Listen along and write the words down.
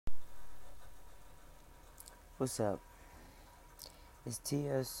What's up? It's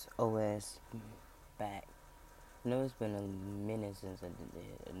TSOS back. I know it's been a minute since I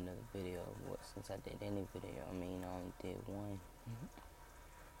did another video. Since I did any video. I mean, I only did one.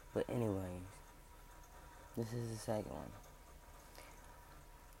 But anyways, this is the second one.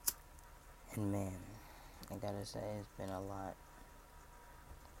 And man, I gotta say it's been a lot.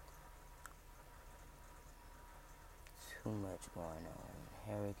 Too much going on.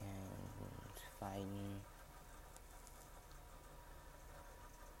 Hurricanes, fighting,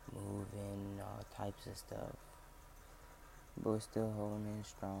 moving, all types of stuff. But we're still holding in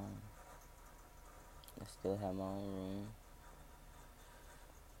strong. I still have my own room,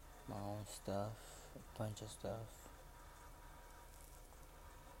 my own stuff, a bunch of stuff.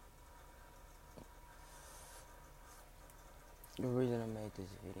 The reason I made this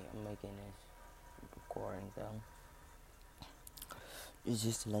video, I'm making this recording though, is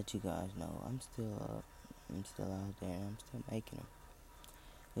just to let you guys know I'm still up, I'm still out there, and I'm still making them.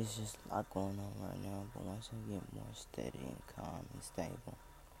 There's just a lot going on right now, but once I get more steady and calm and stable,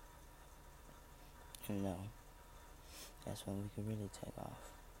 that's when we can really take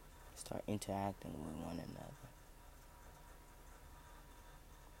off. Start interacting with one another.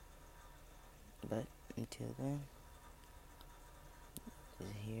 But until then,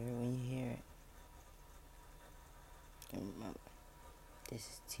 just hear it when you hear it. And remember, this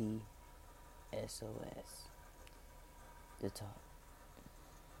is TSOS. The talk.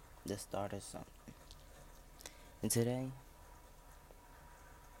 The start of something. And today,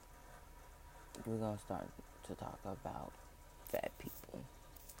 we're going to start to talk about fat people.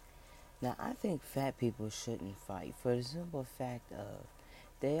 Now, I think fat people shouldn't fight for the simple fact of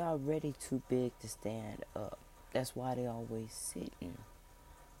they are already too big to stand up. That's why they always sitting.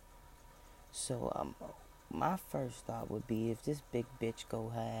 So, my first thought would be if this big bitch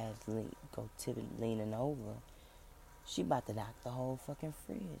go tipping, leaning over, she about to knock the whole fucking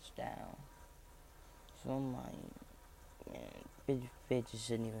fridge down. So I'm like, man, bitches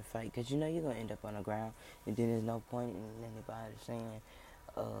shouldn't even fight, because you're going to end up on the ground, and then there's no point in anybody saying,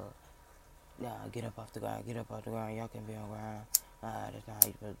 nah, get up off the ground, y'all can be on the ground, that's not how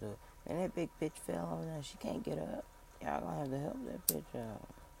you supposed to do it. And that big bitch fell over there, she can't get up, y'all gonna have to help that bitch out.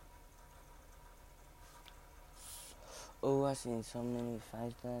 Oh, I seen so many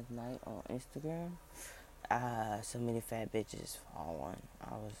fights last night on Instagram. So many fat bitches falling.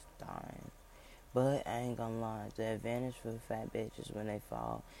 I was dying. But I ain't gonna lie, the advantage for the fat bitches when they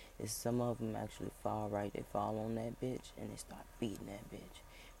fall is some of them actually fall right. They fall on that bitch and they start beating that bitch.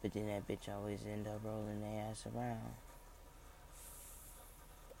 But then that bitch always end up rolling their ass around.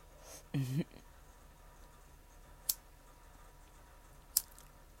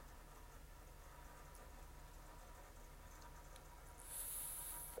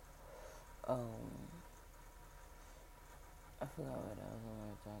 I forgot what else I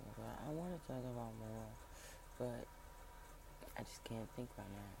want to talk about. I want to talk about more, but I just can't think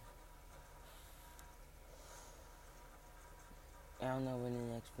right now. I don't know when the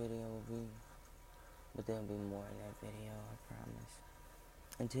next video will be, but there'll be more in that video, I promise.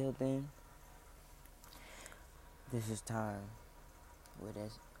 Until then, this is time with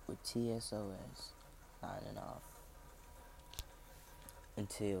TSOS signing off.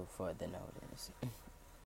 Until further notice.